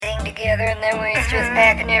together, and then we're just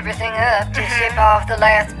packing everything up to ship off the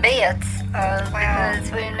last bits. Because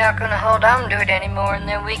we're not going to hold on to it anymore, and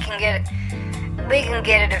then we can get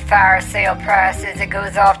it at fire sale prices. It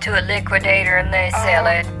goes off to a liquidator, and they sell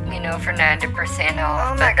it, for 90%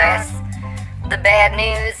 off. Oh my but that's the bad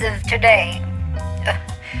news of today.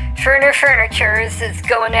 Furner Furnitures is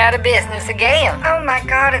going out of business again. Oh my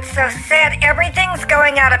God, it's so sad. Everything's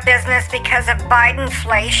going out of business because of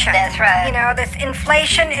Bidenflation. That's right. This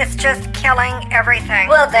inflation is just killing everything.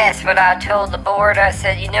 Well, that's what I told the board. I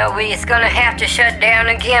said, we's going to have to shut down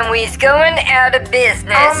again. We's going out of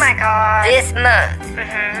business. Oh my God. This month.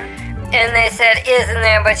 Mm-hmm. And they said, isn't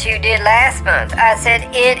that what you did last month? I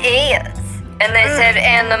said, it is. And they said,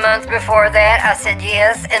 and the month before that? I said,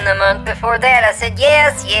 yes. And the month before that? I said,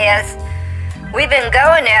 yes. We've been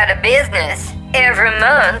going out of business every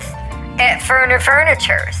month at Furner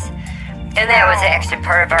Furnitures. And that was actually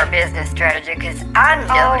part of our business strategy, because I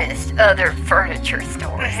noticed other furniture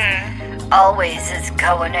stores always is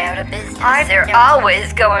going out of business. They're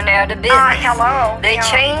always going out of business. Hello. They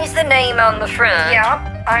change the name on the front.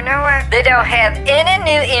 Yep, I know it. They don't have any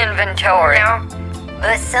new inventory. No.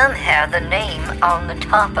 But somehow the name on the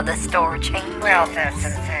top of the store changes. Well, this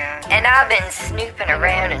is it. And I've been snooping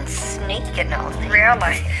around and sneaking on them.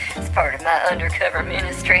 Really? It's part of my undercover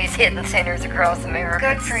ministries, hitting centers across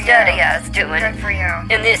America. Good for you. Study I was doing. Good for you.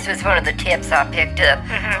 And this was one of the tips I picked up.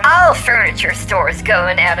 All furniture stores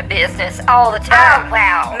going out of business all the time. Oh,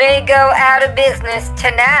 wow. May go out of business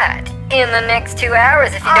tonight. In the next 2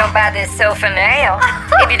 hours, if you don't buy this sofa now,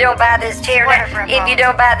 if you don't buy this chair now, if you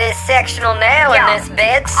don't buy this sectional now, and this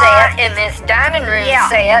bed set, and this dining room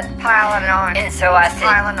set. Piling on. And so I said,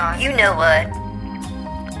 Piling on. you know what?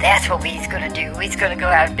 That's what we's going to do. We's going to go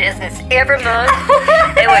out of business every month,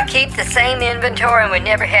 and we keep the same inventory, and we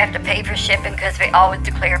never have to pay for shipping because we always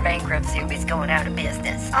declare bankruptcy. We's going out of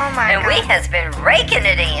business. Oh, my And God. we has been raking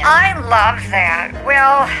it in. I love that.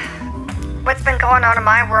 Well, what's been going on in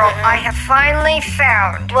my world, I have finally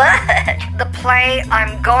found What? the play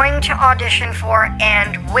I'm going to audition for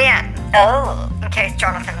and win. Oh. In case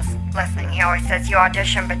Jonathan's listening, he always says you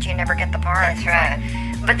audition but you never get the part. That's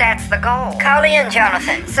right. But that's the goal. Call in,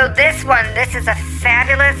 Jonathan. So this is a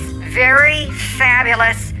fabulous, very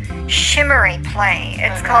fabulous, shimmery play.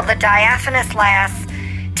 It's called The Diaphanous Lass,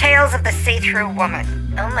 Tales of the See-Through Woman.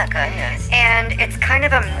 Oh, my goodness. And it's kind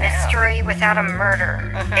of a mystery without a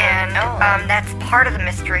murder. And that's part of the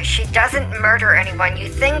mystery. She doesn't murder anyone. You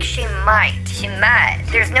think she might. She might.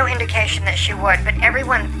 There's no indication that she would, but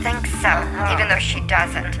everyone thinks so, even though she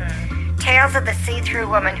doesn't. Tales of the See-Through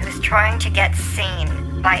Woman who's trying to get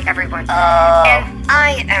seen by everyone. And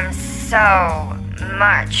I am so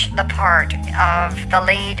much the part of the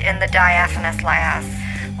lead in The Diaphanous Lass.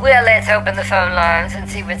 Well, let's open the phone lines and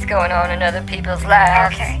see what's going on in other people's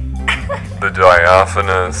lives. Okay. The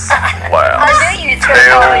Diaphanous Lass. I knew you was gonna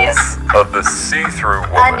call in. Tales of the See-Through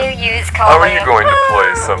Woman. I knew you was How calling. are you going to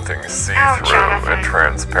play something see-through Jonathan. and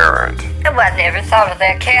transparent? Oh, I never thought of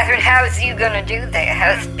that, Catherine. How's you gonna do that?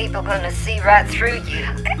 How's people gonna see right through you?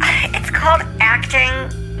 It's called acting.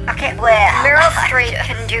 Okay, Well, Meryl Streep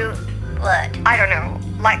can do, What? I don't know,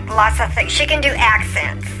 like lots of things. She can do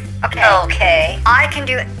accents. Okay. Okay. I can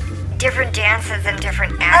do different dances and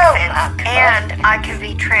different accents. my God. And I can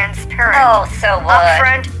be transparent. Oh, so what?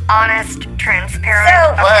 Upfront, honest, transparent.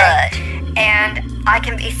 So okay? what? And I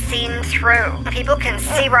can be seen through. People can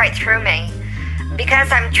see right through me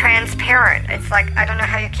because I'm transparent. It's like, I don't know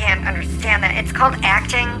how you can't understand that. It's called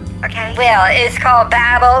acting, okay? Well, it's called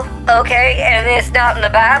Bible, okay? And it's not in the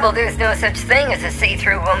Bible. There's no such thing as a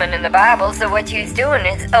see-through woman in the Bible. So what you's doing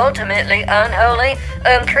is ultimately unholy,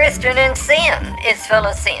 unchristian, and sin. It's full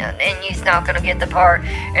of sin, and you's not going to get the part.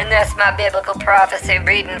 And that's my biblical prophecy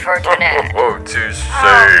reading for tonight. Oh, touche,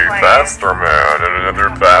 please. Pastor Man, and another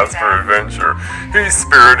Pastor adventure. He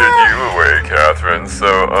spirited you away, Catherine.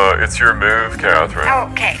 So, it's your move, Catherine.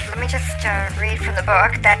 Okay, let me just read from the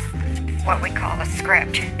book. That's what we call a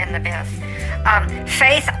script in the biz.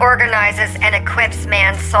 Faith organizes and equips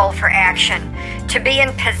man's soul for action, to be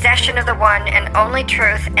in possession of the one and only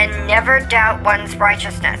truth and never doubt one's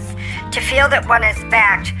righteousness, to feel that one is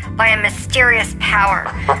backed by a mysterious power,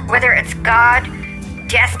 whether it's God,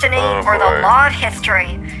 destiny, or the boy. law of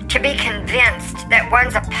history, to be convinced that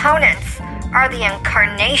one's opponents are the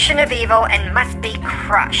incarnation of evil and must be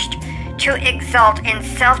crushed, to exult in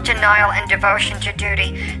self-denial and devotion to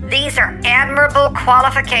duty. These are admirable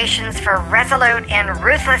qualifications for resolute and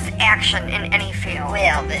ruthless action in any field.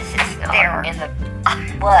 Well, this is not There. in the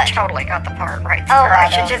What? Totally got the part right. Oh, I I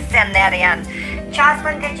should know. just send that in.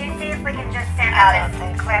 Jocelyn, could you see if we can just send out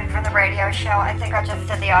a clip for the radio show? I think I just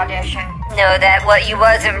did the audition. No, that what you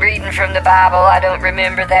wasn't reading from the Bible. I don't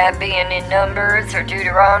remember that being in Numbers or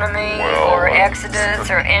Deuteronomy Well, or Exodus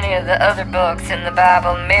or any of the other books in the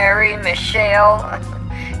Bible. Mary, Michelle,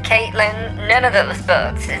 Caitlin, none of those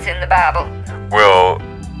books is in the Bible. Well,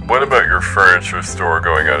 what about your furniture store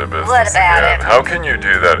going out of business What about again? it? How can you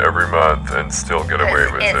do that every month and still get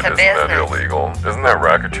away with It's it? a Isn't that business. illegal? Isn't that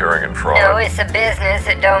racketeering and fraud? No, it's a business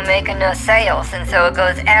that don't make enough sales, and so it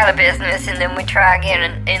goes out of business, and then we try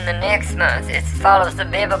again in the next month. It follows the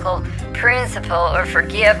biblical principle of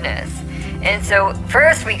forgiveness. And so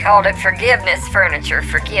first we called it forgiveness furniture.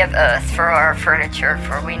 Forgive us for our furniture,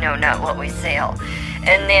 for we know not what we sell.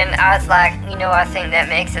 And then I was like, I think that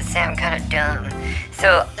makes it sound kind of dumb.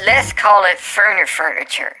 So let's call it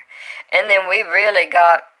furniture. And then we really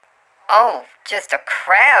got, just a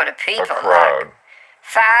crowd of people. A crowd. Like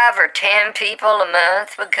 5 or 10 people a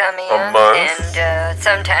month would come in. A month? And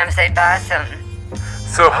sometimes they'd buy something.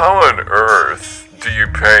 So how on earth do you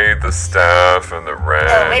pay the staff and the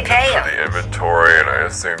rent we pay for 'em. the inventory? And I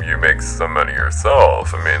assume you make some money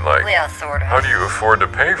yourself. I mean, like, Well, sort of. how do you afford to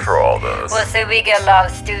pay for all this? Well, so we get a lot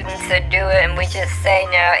of students that do it, and we just say,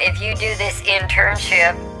 now, if you do this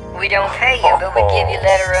internship, we don't pay you, but we give you a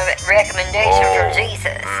letter of recommendation from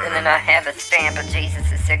Jesus. And then I have a stamp of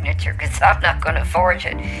Jesus' signature, because I'm not going to forge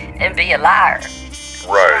it and be a liar.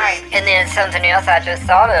 Right. And then something else I just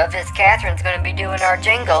thought of is Catherine's going to be doing our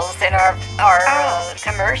jingles and our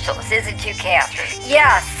commercials. Is it you, Catherine?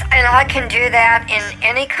 Yes, and I can do that in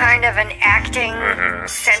any kind of an acting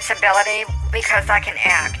sensibility because I can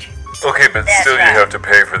act. Okay, but That's still right. you have to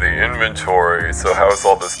pay for the inventory, so how is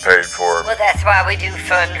all this paid for? Well, that's why we do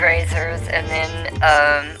fundraisers. And then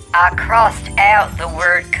I crossed out the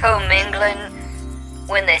word commingling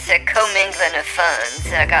when they said commingling of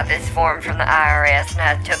funds. I got this form from the IRS, and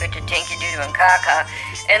I took it to Tinky Doodle and Kaka.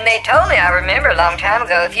 And they told me, I remember a long time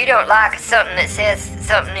ago, if you don't like something that says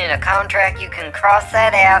something in a contract, you can cross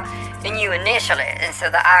that out and you initial it. And so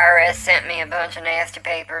the IRS sent me a bunch of nasty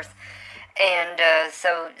papers. And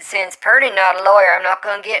so since Purdy's not a lawyer, I'm not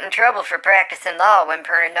going to get in trouble for practicing law when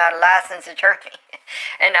Purdy's not a licensed attorney.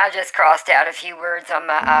 And I just crossed out a few words on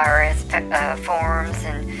my IRS forms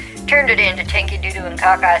and turned it into Tinky Doodle and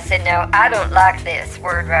Kaka. I said, now, I don't like this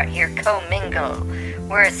word right here, commingle,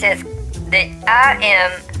 where it says that I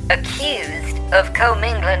am accused of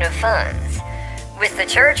commingling of funds with the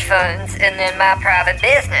church funds and then my private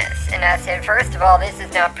business. And I said, first of all, this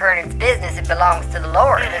is not Pernod's business. It belongs to the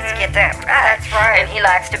Lord. Let's get that right. That's right. And he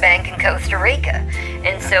likes to bank in Costa Rica.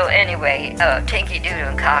 And so anyway, Tinky Doodle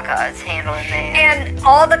and Kaka is handling that. And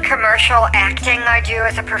all the commercial acting I do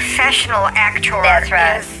as a professional actor That's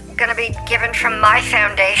right. is going to be given from my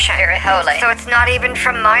foundation. Very holy. So it's not even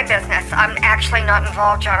from my business. I'm actually not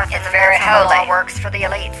involved, Jonathan. It's and very that's how the holy. law works for the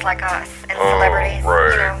elites like us and Oh, celebrities.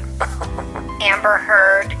 right. You know, Amber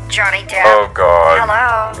Heard, Johnny Depp. Oh, God.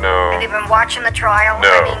 Hello. No. Have you been watching the trial? No.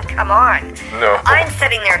 I mean, come on. No. I'm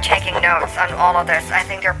sitting there taking notes on all of this. I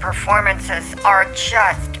think their performances are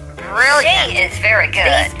just brilliant. She is very good.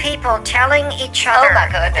 These people telling each other Oh, my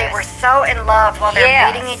goodness. they were so in love while they're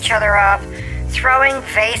Yes. beating each other up, throwing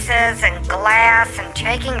vases and glass and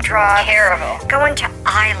taking drugs. Terrible. Going to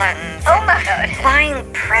islands. Oh, and my God.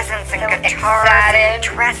 Buying presents and So guitars excited. and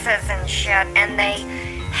dresses and shit. And they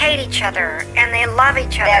hate each other and they love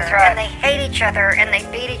each other. That's right. And they hate each other and they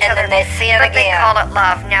beat each And other. then they sin but they again. call it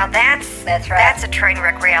love. Now that's That's right. That's a train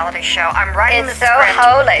wreck reality show. I'm writing It's the so script.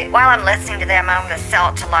 holy. While I'm listening to them, I'm going to sell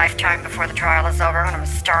it to Lifetime before the trial is over. I'm going to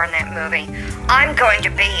star in that movie. I'm going to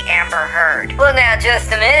be Amber Heard. Well, now, just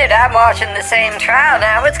a minute. I'm watching the same trial.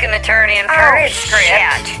 Now it's going to turn in Purdy's script.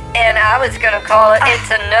 shit. And I was going to call it It's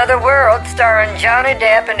Another World, starring Johnny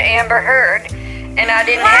Depp and Amber Heard. And I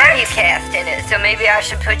didn't have you cast in it, so maybe I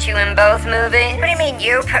should put you in both movies? What do you mean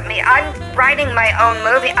you put me? I'm writing my own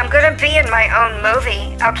movie. I'm going to be in my own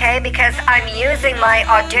movie, okay? Because I'm using my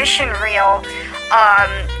audition reel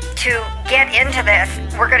to get into this.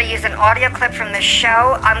 We're going to use an audio clip from the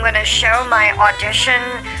show. I'm going to show my audition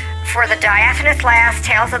for the Diaphanous Lass,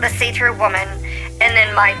 Tales of the See-Through Woman, and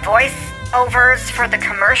then my voice-overs for the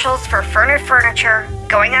commercials for Furniture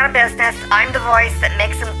going out of business. I'm the voice that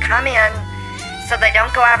makes them come in so they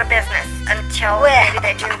don't go out of business until maybe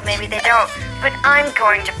they do, maybe they don't. But I'm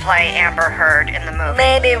going to play Amber Heard in the movie.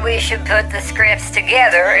 Maybe we should put the scripts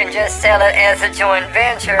together and just sell it as a joint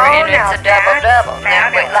venture, Oh, and now it's a double-double.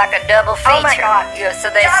 Now, fabulous. like a double feature. Oh, my God.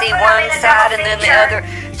 So they Just see put one it in a side and double then the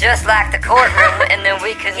feature. other, just like the courtroom, and then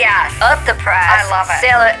we can Yes. up the price, I love it.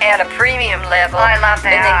 sell it at a premium level, I love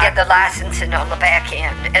and then that. get the licensing on the back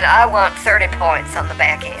end. And I want 30 points on the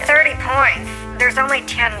back end. 30 points. There's only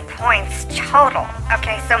 10 points total.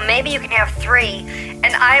 Okay, so maybe you can have 3,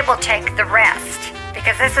 and I will take the rest.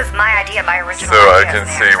 Because this is my idea, my original So I idea can as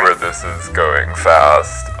an see where actress. this is going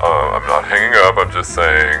fast. I'm not hanging up, I'm just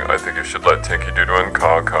saying I think you should let Tinky Doodle and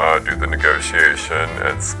Kaka do the negotiation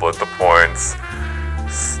and split the points,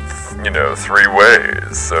 3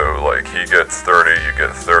 ways. So, like, he gets 30, you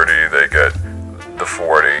get 30, they get the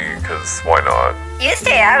 40, because why not? You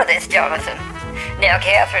stay out of this, Jonathan. Now,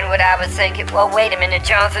 Catherine, what I was thinking, well, wait a minute,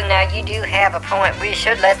 Jonathan, now you do have a point. We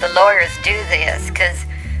should let the lawyers do this, because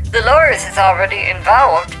the lawyers is already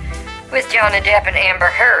involved with Johnny Depp and Amber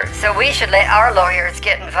Heard. So we should let our lawyers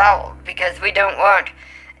get involved, because we don't want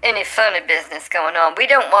any funny business going on. We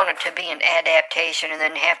don't want it to be an adaptation and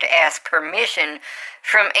then have to ask permission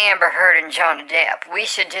from Amber Heard and Johnny Depp. We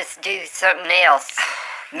should just do something else.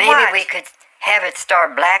 Maybe What? we could have it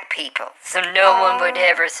star black people, so no one would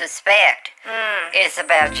ever suspect it's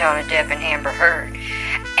about Johnny Depp and Amber Heard.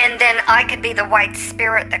 And then I could be the white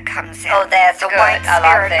spirit that comes in. Oh, that's the good. white I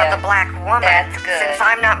like spirit that. of the black woman. That's good. Since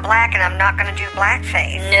I'm not black and I'm not going to do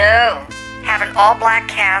blackface. No. Have an all black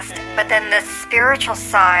cast, but then the spiritual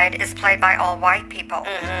side is played by all white people.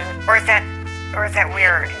 Or is that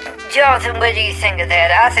weird? Jonathan, what do you think of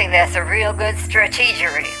that? I think that's a real good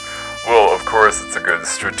strategery. Well, of course, it's a good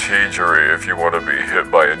strategery if you want to be hit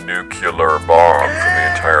by a nuclear bomb from the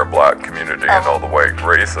entire black community and all the white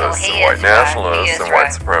racists he and white is right. He nationalists is and right.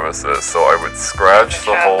 white supremacists. So I would scratch the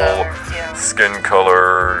Child whole lovers, yeah. skin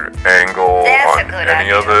color angle That's a on good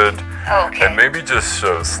any idea. of it. Okay. And maybe just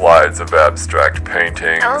show slides of abstract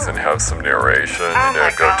paintings Oh. and have some narration. Oh my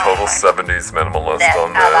Go total God. 70s minimalist That-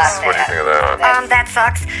 on I like this. What do you that. think of that? That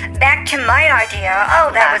sucks. Back to my idea. Oh,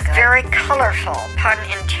 that my was God. very colorful, pun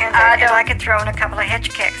intended. I And don't- I could throw in a couple of hitch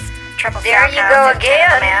kicks. Triple There you Southhouse go and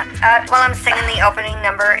again. Tinderman. While I'm singing the opening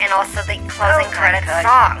number and also the closing Oh, my credits God.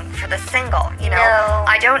 song for the single. You know, No.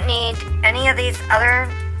 I don't need any of these other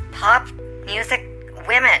pop music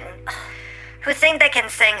women who think they can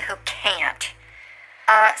sing who can't.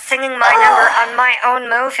 Singing my number on my own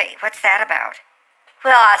movie. What's that about?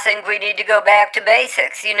 Well, I think we need to go back to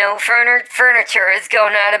basics. You know, furniture is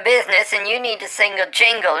going out of business, and you need to sing a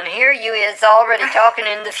jingle. And here you is already talking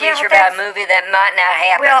in the future about a movie that might not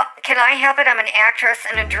happen. Well, can I help it? I'm an actress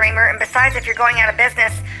and a dreamer. And besides, if you're going out of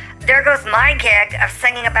business, there goes my gig of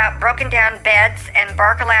singing about broken down beds and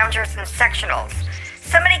barca loungers and sectionals.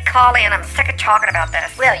 Somebody call in. I'm sick of talking about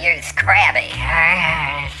this. Well, you're scrabby.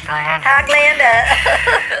 Hey, it's Glenda. Hi, Glenda.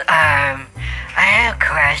 I have a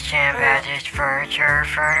question about this furniture.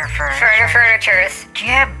 Furnitures. Do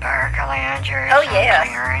you have burqa loungers Oh, on yes.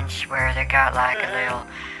 clearance where they got like a little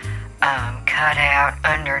cutout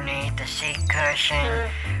underneath the seat cushion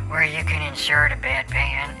where you can insert a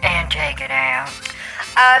bedpan and take it out?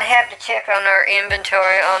 I'd have to check on our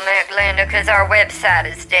inventory on that, Glenda, because our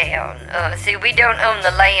website is down. See, we don't own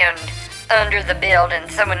the land under the building.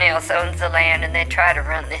 Someone else owns the land, and they try to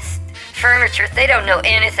run this furniture. They don't know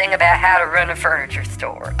anything about how to run a furniture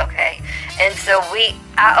store, okay? And so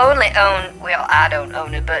I don't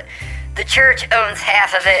own it, but the church owns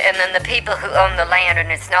half of it, and then the people who own the land,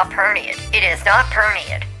 and it's not permeated. It is not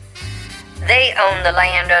permeated. They own the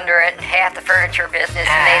land under it and half the furniture business,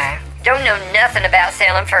 and they don't know nothing about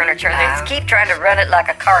selling furniture. They just keep trying to run it like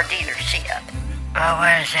a car dealership. Well,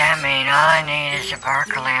 what does that mean? All I need is a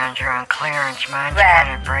burqa lounger on clearance. Mine's Right.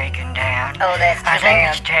 kind of breaking down. Oh, that's too I think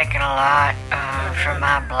bad. it's taken a lot from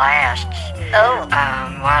my blasts. Oh.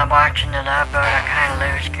 While watching the Love Boat, I kind of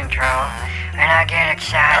lose control. And I get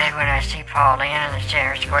excited when I see Pauline in the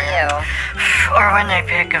center square. Yeah. Or when they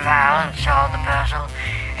pick a violin and solve the puzzle.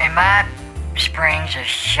 And my springs are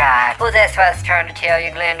shot. Well, that's what I was trying to tell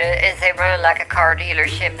you, Glenda, is they run it like a car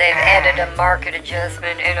dealership. They've added a market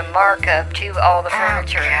adjustment and a markup to all the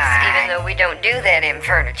furniture, God. even though we don't do that in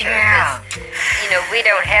furniture. Yeah. 'Cause, we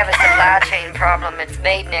don't have a supply chain problem. It's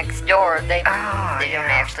made next door. They don't yeah.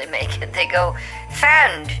 actually make it. They go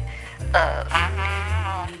find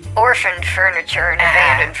orphaned furniture and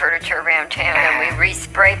abandoned furniture around town, and we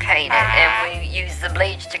re-spray paint it, and we use the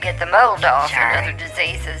bleach to get the mold off and other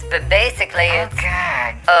diseases. But basically, it's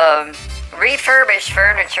God. refurbished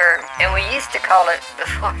furniture, and we used to call it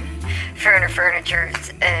before furnitures,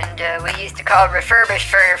 and we used to call it refurbished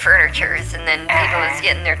furnitures, and then people was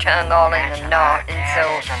getting their tongue all in a knot, and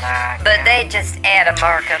so. But they just add a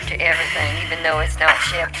markup to everything, even though it's not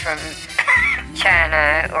shipped from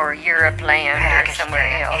China or Europe land or somewhere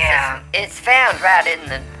else. Yeah. It's found right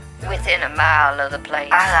within a mile of the place.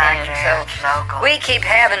 I like and that. so It's local. we keep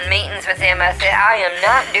having meetings with them. I said, I am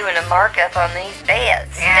not doing a markup on these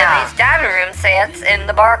beds and Yeah. these dining room sets and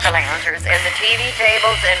the Barca loungers and the TV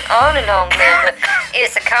tables and on, Glenda.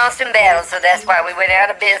 It's a constant battle, so that's why we went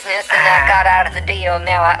out of business and I got out of the deal.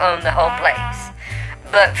 Now I own the whole place.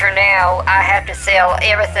 But for now, I have to sell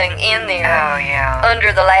everything in there Oh, yeah.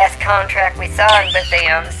 under the last contract we signed with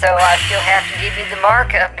them, so I still have to give you the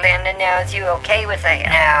markup, Glenda. Now, is you okay with that?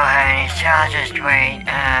 No, honey, so I'll just wait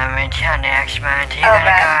until next month. You Oh, gotta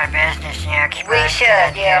go right. out of business next We month.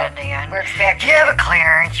 should, yeah. Do We're expecting you have a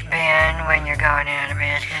clearance bin when you're going out of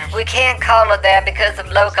business? We can't call it that because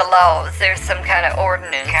of local laws. There's some kind of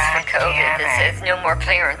ordinance God for COVID damn that it. says no more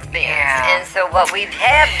clearance bins. Yeah. And so what we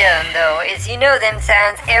have done, though, is you know them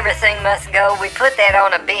signs, everything must go. We put that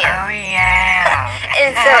on a bin. Oh, yeah.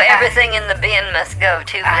 And so everything in the bin must go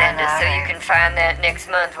too, I Linda, love so it. you can find that next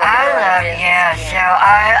month when I we're out of love, business yeah, again. so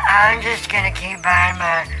I'm just gonna keep buying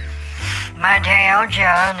my Dale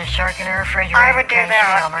John, the circular refrigerator. I would do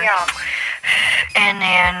that, consumer. yeah. And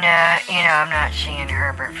then, I'm not seeing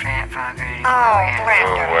Herbert Fatfucker anymore. Oh, Yeah. Oh,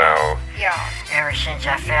 Glenda. wow. Yeah. Ever since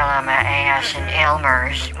I fell on my ass in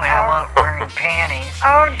Elmer's when I wasn't wearing panties.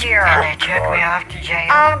 Oh, dear. And they took me off to jail.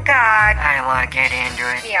 Oh, God. I don't want to get into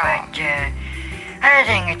it, Yeah. but I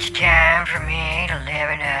think it's time for me to live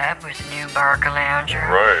it up with the new Barca Lounger.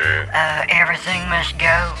 Right. Everything must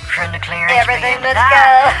go from the clearance Everything bin. must go.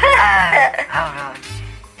 Hold on.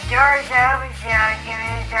 The door's open, Shelby. Come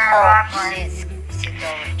in, start Oh, popcorn. she's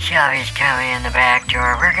going. Shelby's coming in the back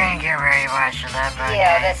door. We're gonna get ready to watch the Love Bug.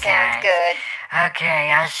 Yeah, Night, that sounds guys. good.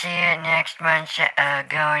 Okay, I'll see you next month's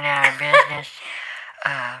going out of business.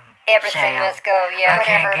 Everything sale. must go, yeah.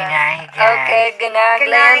 Okay, whatever good it is. night, guys. Okay, good night,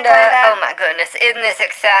 Good night, Glenda. Glenda. Oh my goodness, isn't this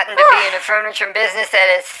exciting to be in a furniture business that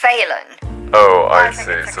is failing? Oh, I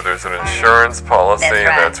see. So there's an insurance policy, That's and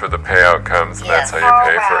right. that's where the payout comes, and Yes. that's how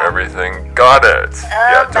you pay for wow. everything. Got it.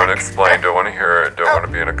 Yeah, don't my- explain, don't want to hear it, don't want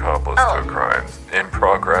to be an accomplice to a crime. In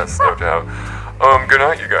progress, no doubt. Good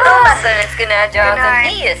night, you guys. Oh, my goodness, good night, Jonathan. night.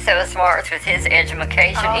 He is so smart with his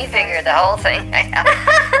education. He figured the whole thing out.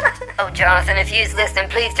 Oh, Jonathan, if you's listening,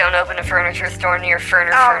 please don't open a furniture store near Furner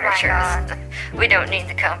Oh, my Furnitures. We don't need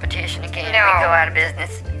the competition again. No. We go out of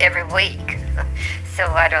business every week. So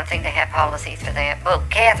I don't think they have policies for that. Well,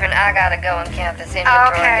 Catherine, I gotta go and count this inventory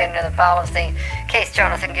Okay. and get into the policy in case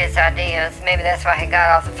Jonathan gets ideas. Maybe that's why he got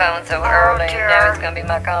off the phone so early and dear. now it's gonna be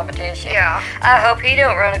my competition. Yeah. I hope he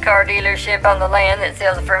don't run a car dealership on the land that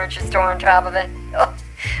sells a furniture store on top of it. Oh,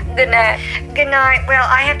 good night. Good night. Well,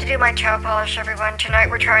 I have to do my toe polish, everyone. Tonight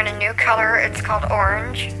we're trying a new color. It's called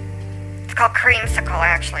orange. It's called creamsicle,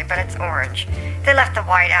 actually, but it's orange. They left the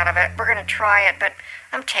white out of it. We're going to try it, but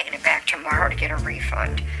I'm taking it back tomorrow to get a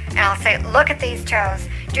refund. And I'll say, look at these toes.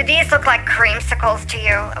 Do these look like creamsicles to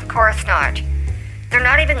you? Of course not. They're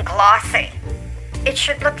not even glossy. It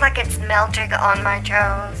should look like it's melting on my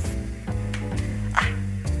toes.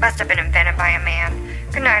 Must have been invented by a man.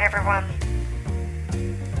 Good night, everyone.